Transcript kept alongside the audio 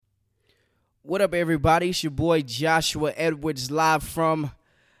What up, everybody? It's your boy Joshua Edwards, live from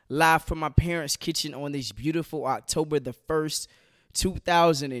my parents' kitchen on this beautiful October the 1st,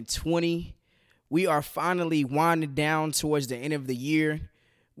 2020. We are finally winding down towards the end of the year.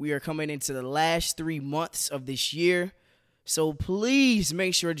 We are coming into the last 3 months of this year. So please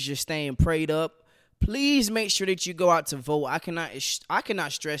make sure that you're staying prayed up. Please make sure that you go out to vote. I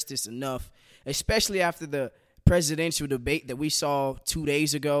cannot stress this enough, especially after the presidential debate that we saw 2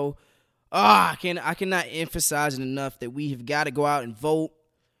 days ago. I cannot emphasize it enough that we have got to go out and vote.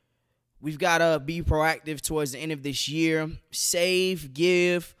 We've got to be proactive towards the end of this year. Save,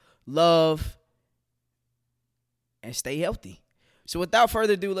 give, love, and stay healthy. So without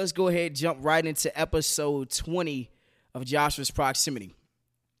further ado, let's go ahead and jump right into episode 20 of Joshua's Proximity.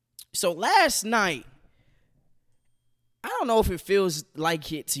 So last night, I don't know if it feels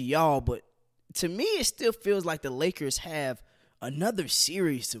like it to y'all, but to me, it still feels like the Lakers have another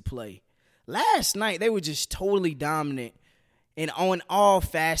series to play. Last night, they were just totally dominant and on all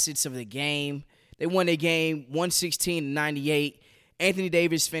facets of the game. They won the game 116-98. Anthony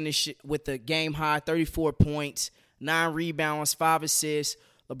Davis finished with a game-high 34 points, 9 rebounds, 5 assists.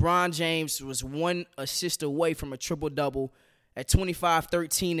 LeBron James was 1 assist away from a triple-double at 25,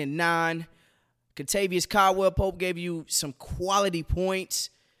 13, and 9. Kentavious Caldwell-Pope gave you some quality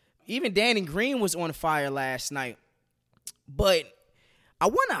points. Even Danny Green was on fire last night. But I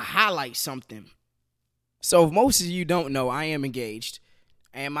want to highlight something. So if most of you don't know, I am engaged.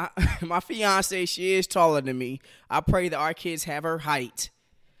 And my fiance, she is taller than me. I pray that our kids have her height.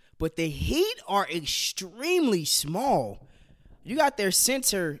 But the Heat are extremely small. You got their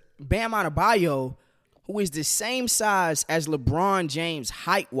center, Bam Adebayo, who is the same size as LeBron James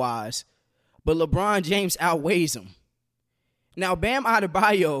height-wise. But LeBron James outweighs him. Now, Bam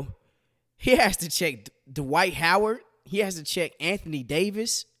Adebayo, he has to check Dwight Howard. He has to check Anthony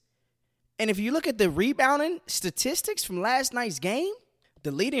Davis. And if you look at the rebounding statistics from last night's game,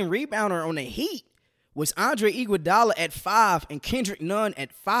 the leading rebounder on the Heat was Andre Iguodala at 5 and Kendrick Nunn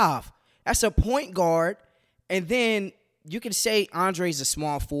at 5. That's a point guard. And then you can say Andre's a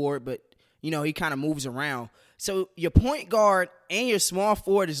small forward, but, he kind of moves around. So your point guard and your small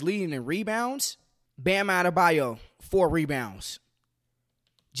forward is leading in rebounds. Bam Adebayo, 4 rebounds.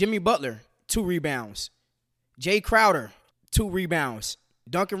 Jimmy Butler, 2 rebounds. Jay Crowder, 2 rebounds.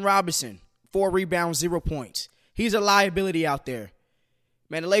 Duncan Robinson, 4 rebounds, 0 points. He's a liability out there.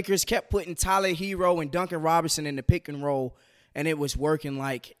 Man, the Lakers kept putting Tyler Hero and Duncan Robinson in the pick and roll, and it was working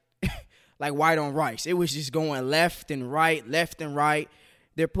like white on rice. It was just going left and right.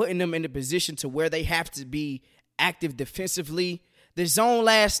 They're putting them in the position to where they have to be active defensively. The zone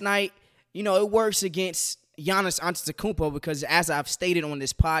last night, it works against Giannis Antetokounmpo because, as I've stated on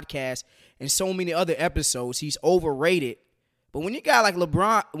this podcast and so many other episodes, he's overrated. But when you got a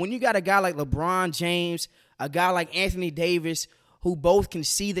guy like LeBron James, a guy like Anthony Davis, who both can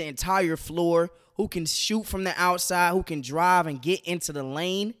see the entire floor, who can shoot from the outside, who can drive and get into the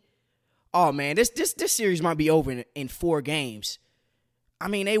lane, oh man, this series might be over in 4 games. I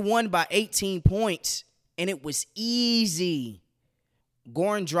mean, they won by 18 points, and it was easy.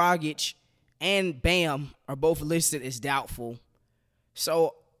 Goran Dragic and Bam are both listed as doubtful.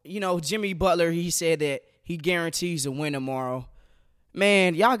 So, Jimmy Butler, he said that he guarantees a win tomorrow.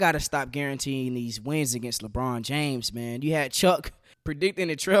 Man, y'all got to stop guaranteeing these wins against LeBron James, man. You had Chuck predicting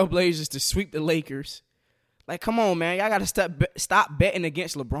the Trailblazers to sweep the Lakers. Like, come on, man. Y'all got to stop betting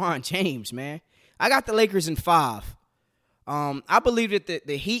against LeBron James, man. I got the Lakers in 5. I believe that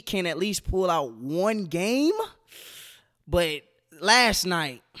the Heat can at least pull out 1 game. But last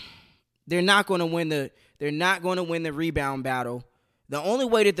night, they're not going to win the rebound battle. The only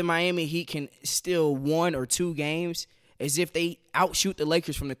way that the Miami Heat can steal 1 or 2 games is if they outshoot the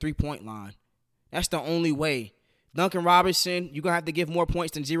Lakers from the 3-point line. That's the only way. Duncan Robinson, you're going to have to give more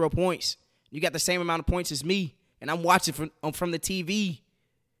points than 0 points. You got the same amount of points as me, and I'm watching from the TV.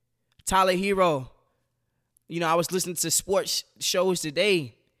 Tyler Hero, I was listening to sports shows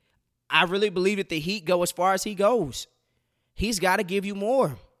today. I really believe that the Heat go as far as he goes. He's got to give you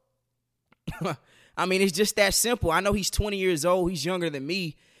more. I mean, it's just that simple. I know he's 20 years old. He's younger than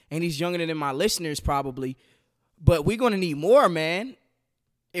me, and he's younger than my listeners probably. But we're going to need more, man.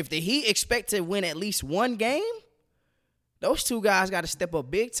 If the Heat expect to win at least 1 game, those 2 guys got to step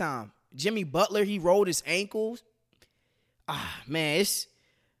up big time. Jimmy Butler, he rolled his ankles. Man,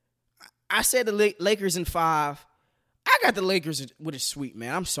 I said the Lakers in 5. I got the Lakers with a sweep,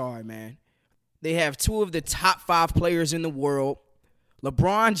 man. I'm sorry, man. They have 2 of the top 5 players in the world.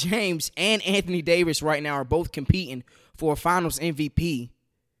 LeBron James and Anthony Davis right now are both competing for a Finals MVP.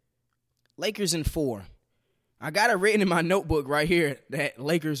 Lakers in 4. I got it written in my notebook right here that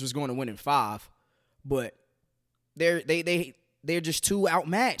Lakers was going to win in 5, but they're just too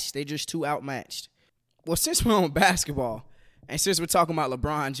outmatched. They're just too outmatched. Well, since we're on basketball and since we're talking about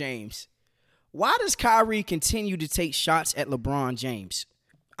LeBron James, why does Kyrie continue to take shots at LeBron James?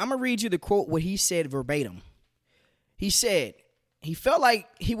 I'm going to read you the quote, what he said verbatim. He said he felt like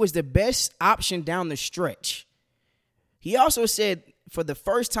he was the best option down the stretch. He also said for the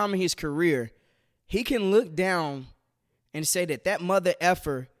first time in his career, he can look down and say that mother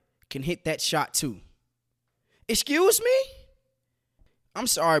effer can hit that shot too. Excuse me? I'm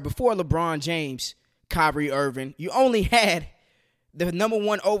sorry, before LeBron James, Kyrie Irving, you only had the number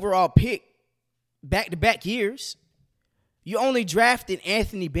 1 overall pick back-to-back years. You only drafted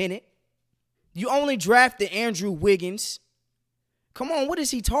Anthony Bennett. You only drafted Andrew Wiggins. Come on, what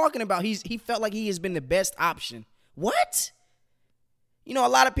is he talking about? He felt like he has been the best option. What? You know, a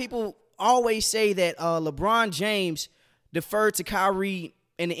lot of people always say that LeBron James deferred to Kyrie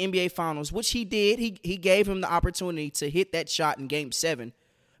in the NBA Finals, which he did. He gave him the opportunity to hit that shot in Game 7.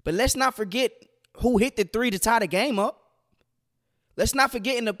 But let's not forget who hit the 3 to tie the game up. Let's not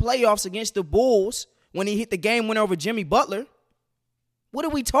forget in the playoffs against the Bulls when he hit the game winner over Jimmy Butler. What are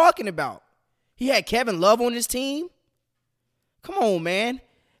we talking about? He had Kevin Love on his team. Come on, man.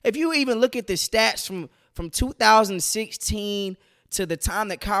 If you even look at the stats from 2016 to the time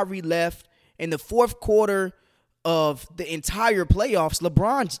that Kyrie left in the fourth quarter of the entire playoffs,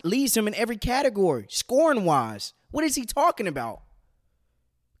 LeBron leads him in every category, scoring-wise. What is he talking about?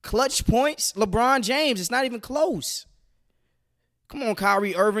 Clutch points? LeBron James. It's not even close. Come on,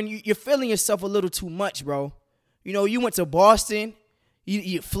 Kyrie Irving. You're feeling yourself a little too much, bro. You know, you went to Boston.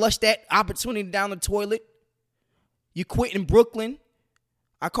 You flushed that opportunity down the toilet. You quit in Brooklyn.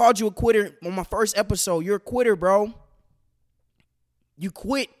 I called you a quitter on my first episode. You're a quitter, bro. You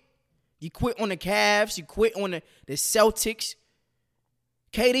quit. You quit on the Cavs. You quit on the Celtics.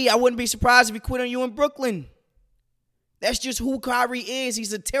 KD, I wouldn't be surprised if he quit on you in Brooklyn. That's just who Kyrie is.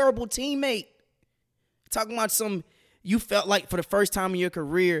 He's a terrible teammate. Talking about you felt like for the first time in your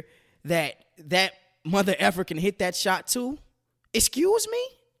career that mother effer can hit that shot too. Excuse me?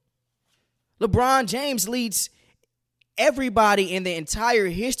 LeBron James leads everybody in the entire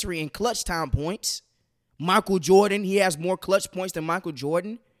history in clutch time points. Michael Jordan, he has more clutch points than Michael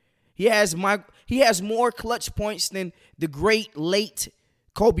Jordan. He has more clutch points than the great late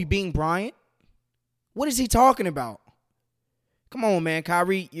Kobe Bean Bryant. What is he talking about? Come on, man,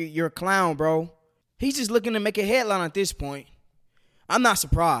 Kyrie, you're a clown, bro. He's just looking to make a headline at this point. I'm not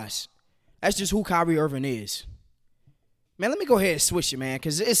surprised. That's just who Kyrie Irving is. Man, let me go ahead and switch it, man,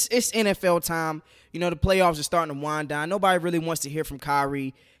 because it's NFL time. You know, the playoffs are starting to wind down. Nobody really wants to hear from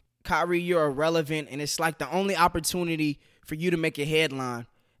Kyrie. Kyrie, you're irrelevant, and it's like the only opportunity for you to make a headline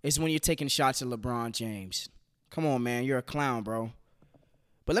is when you're taking shots at LeBron James. Come on, man, you're a clown, bro.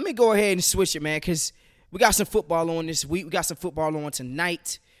 But let me go ahead and switch it, man, because we got some football on this week. We got some football on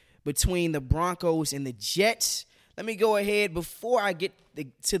tonight between the Broncos and the Jets. Let me go ahead, before I get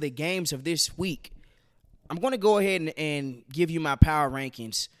to the games of this week, I'm going to go ahead and give you my power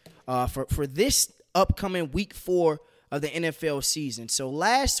rankings for this upcoming week 4 of the NFL season. So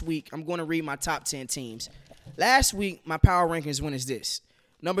last week, I'm going to read my top 10 teams. Last week, my power rankings went as this.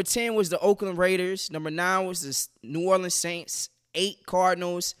 Number 10 was the Oakland Raiders. Number 9 was the New Orleans Saints. 8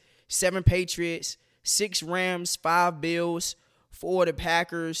 Cardinals. 7 Patriots. 6 Rams. 5 Bills. 4 the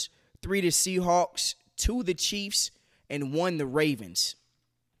Packers. 3 the Seahawks. 2 the Chiefs. And 1 the Ravens.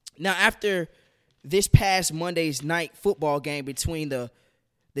 Now, after this past Monday's night football game between the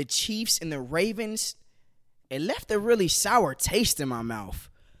Chiefs and the Ravens, it left a really sour taste in my mouth.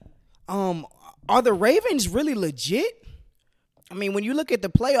 Are the Ravens really legit? I mean, when you look at the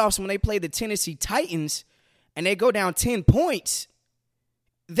playoffs, when they play the Tennessee Titans and they go down 10 points,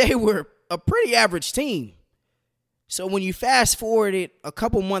 they were a pretty average team. So when you fast forward it a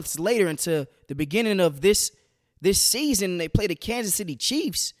couple months later into the beginning of this season, they play the Kansas City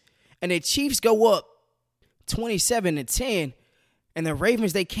Chiefs, and the Chiefs go up 27-10, and the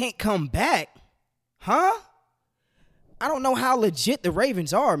Ravens, they can't come back. Huh? I don't know how legit the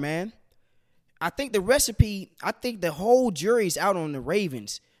Ravens are, man. I think the whole jury's out on the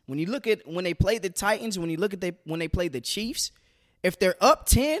Ravens. When you look at when they played the Titans, when you look at when they played the Chiefs, if they're up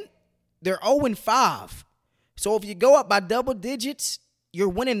 10, they're 0-5. So if you go up by double digits, you're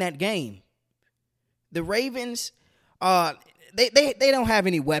winning that game. The Ravens, they don't have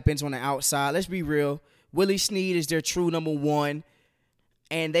any weapons on the outside. Let's be real. Willie Snead is their true number 1,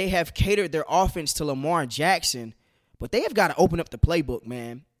 and they have catered their offense to Lamar Jackson, but they have got to open up the playbook,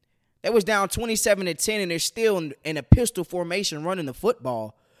 man. They was down 27-10, and they're still in a pistol formation running the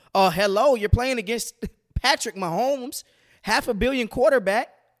football. Hello, you're playing against Patrick Mahomes, $500 million quarterback,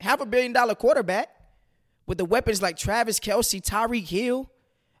 $500 million quarterback, with the weapons like Travis Kelce, Tyreek Hill,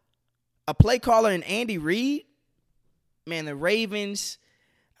 a play caller in Andy Reid. Man, the Ravens,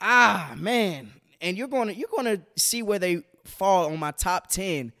 man. And you're gonna see where they fall on my top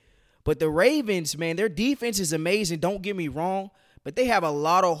 10. But the Ravens, man, their defense is amazing. Don't get me wrong, but they have a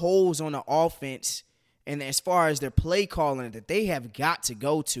lot of holes on the offense, and as far as their play calling that they have got to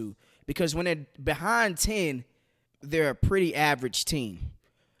go to, because when they're behind 10, they're a pretty average team.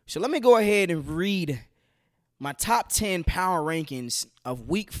 So let me go ahead and read my top 10 power rankings of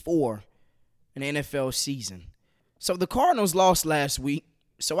Week 4 in the NFL season. So the Cardinals lost last week.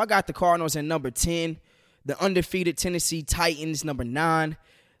 So I got the Cardinals at number 10. The undefeated Tennessee Titans, number 9.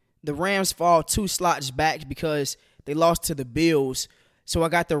 The Rams fall 2 slots back because they lost to the Bills. So I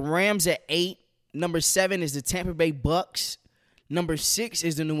got the Rams at 8. Number 7 is the Tampa Bay Bucks. Number 6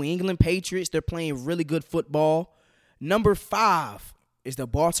 is the New England Patriots. They're playing really good football. Number 5 is the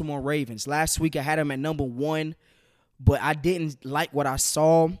Baltimore Ravens. Last week I had them at number 1, but I didn't like what I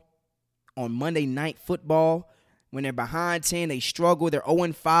saw on Monday Night Football. When they're behind 10, they struggle. They're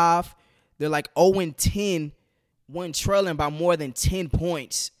 0-5. They're like 0-10, one trailing by more than 10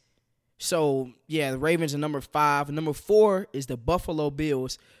 points. So, yeah, the Ravens are number 5. Number 4 is the Buffalo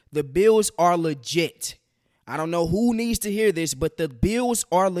Bills. The Bills are legit. I don't know who needs to hear this, but the Bills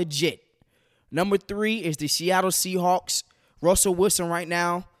are legit. Number 3 is the Seattle Seahawks. Russell Wilson right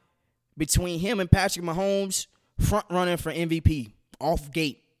now, between him and Patrick Mahomes, front running for MVP, off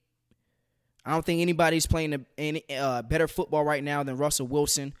gate. I don't think anybody's playing any better football right now than Russell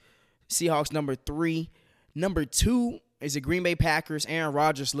Wilson. Seahawks number 3. Number 2 is the Green Bay Packers. Aaron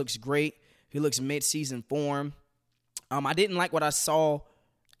Rodgers looks great. He looks mid-season form. I didn't like what I saw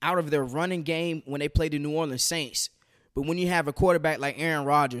out of their running game when they played the New Orleans Saints. But when you have a quarterback like Aaron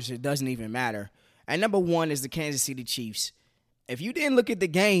Rodgers, it doesn't even matter. And number 1 is the Kansas City Chiefs. If you didn't look at the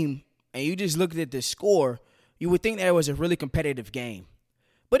game and you just looked at the score, you would think that it was a really competitive game.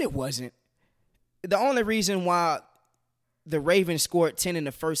 But it wasn't. The only reason why the Ravens scored 10 in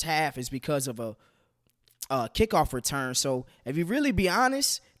the first half is because of a kickoff return. So if you really be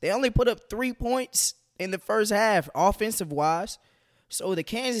honest, they only put up 3 points in the first half, offensive-wise. So the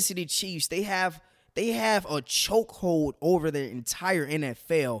Kansas City Chiefs, they have a chokehold over the entire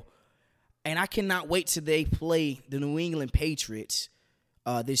NFL. And I cannot wait till they play the New England Patriots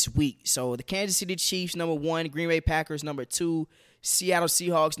this week. So the Kansas City Chiefs, number 1. Green Bay Packers, number 2. Seattle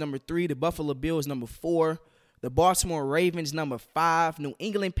Seahawks, number 3. The Buffalo Bills, number 4. The Baltimore Ravens, number 5. New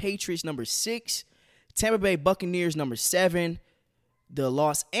England Patriots, number 6. Tampa Bay Buccaneers, number 7. The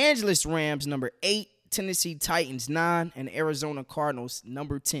Los Angeles Rams, number 8. Tennessee Titans, 9. And Arizona Cardinals,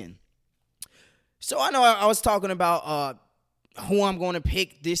 number 10. So I know I was talking about who I'm going to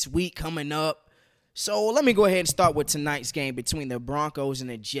pick this week coming up. So let me go ahead and start with tonight's game between the Broncos and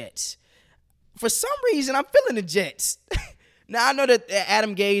the Jets. For some reason, I'm feeling the Jets. Now, I know that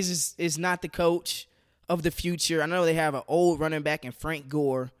Adam Gase is not the coach of the future. I know they have an old running back in Frank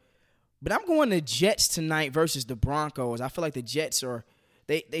Gore. But I'm going to Jets tonight versus the Broncos. I feel like the Jets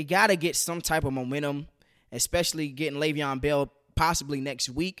they got to get some type of momentum, especially getting Le'Veon Bell possibly next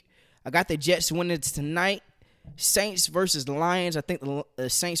week. I got the Jets winning tonight. Saints versus the Lions. I think the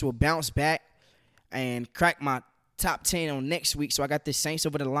Saints will bounce back and crack my top 10 on next week. So I got the Saints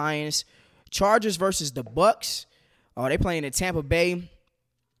over the Lions. Chargers versus the Bucks. They playing in Tampa Bay.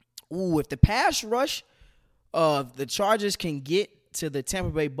 Ooh, if the pass rush of the Chargers can get to the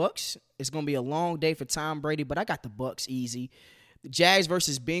Tampa Bay Bucks, it's going to be a long day for Tom Brady, but I got the Bucks easy. The Jags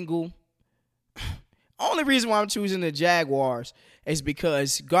versus Bengal. Only reason why I'm choosing the Jaguars is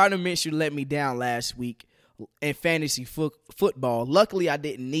because Gardner Minshew let me down last week in fantasy football. Luckily, I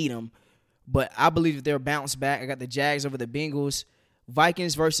didn't need him, but I believe that they'll bounce back. I got the Jags over the Bengals.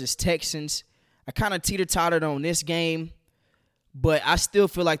 Vikings versus Texans. I kind of teeter-tottered on this game, but I still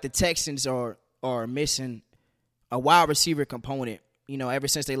feel like the Texans are missing a wide receiver component, ever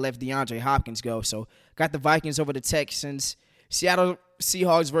since they let DeAndre Hopkins go. So got the Vikings over the Texans. Seattle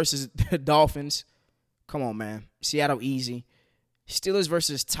Seahawks versus the Dolphins. Come on, man. Seattle easy. Steelers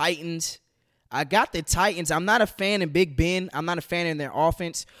versus Titans. I got the Titans. I'm not a fan of Big Ben. I'm not a fan of their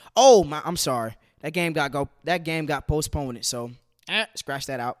offense. I'm sorry. That game got postponed. So scratch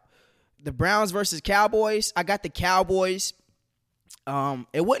that out. The Browns versus Cowboys. I got the Cowboys.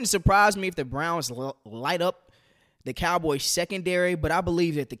 It wouldn't surprise me if the Browns light up the Cowboys secondary, but I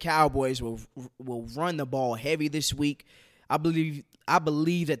believe that the Cowboys will run the ball heavy this week. I believe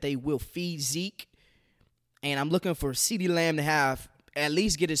that they will feed Zeke, and I'm looking for CeeDee Lamb to have at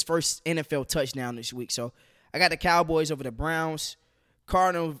least get his first NFL touchdown this week. So I got the Cowboys over the Browns.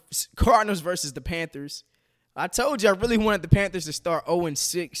 Cardinals versus the Panthers. I told you I really wanted the Panthers to start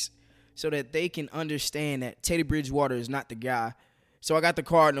 0-6 so that they can understand that Teddy Bridgewater is not the guy. So I got the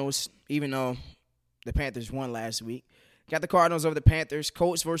Cardinals, even though the Panthers won last week. Got the Cardinals over the Panthers.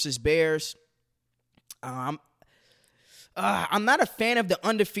 Colts versus Bears. I'm not a fan of the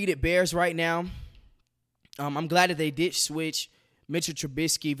undefeated Bears right now. I'm glad that they did switch Mitchell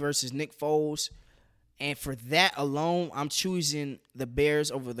Trubisky versus Nick Foles. And for that alone, I'm choosing the Bears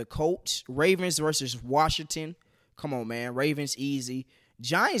over the Colts. Ravens versus Washington. Come on, man. Ravens easy.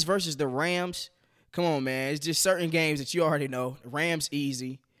 Giants versus the Rams. Come on, man. It's just certain games that you already know. Rams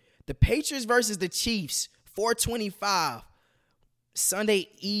easy. The Patriots versus the Chiefs. 425. Sunday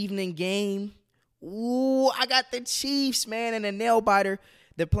evening game. Ooh, I got the Chiefs, man, and a nail biter.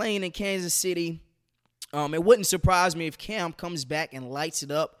 They're playing in Kansas City. It wouldn't surprise me if Cam comes back and lights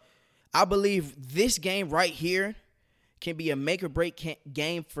it up. I believe this game right here can be a make-or-break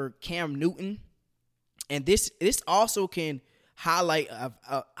game for Cam Newton. And this also can highlight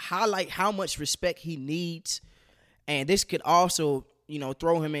how much respect he needs. And this could also,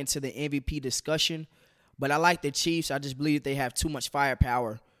 throw him into the MVP discussion. But I like the Chiefs. I just believe they have too much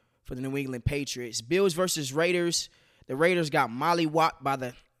firepower for the New England Patriots. Bills versus Raiders. The Raiders got mollywopped by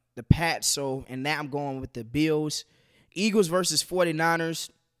the Pats, so and now I'm going with the Bills. Eagles versus 49ers.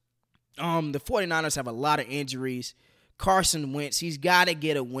 The 49ers have a lot of injuries. Carson Wentz, he's got to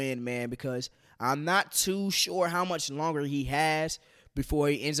get a win, man, because I'm not too sure how much longer he has before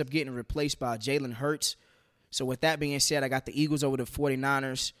he ends up getting replaced by Jalen Hurts. So with that being said, I got the Eagles over the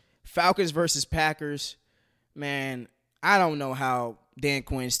 49ers. Falcons versus Packers. Man, I don't know how Dan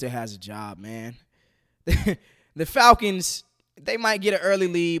Quinn still has a job, man. The Falcons, they might get an early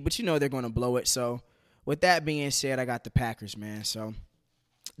lead, but they're going to blow it. So with that being said, I got the Packers, man. So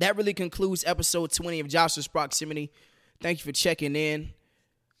that really concludes episode 20 of Joshua's Proximity. Thank you for checking in.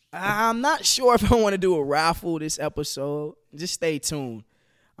 I'm not sure if I want to do a raffle this episode. Just stay tuned.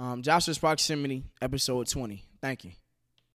 Joshua's Proximity, episode 20. Thank you.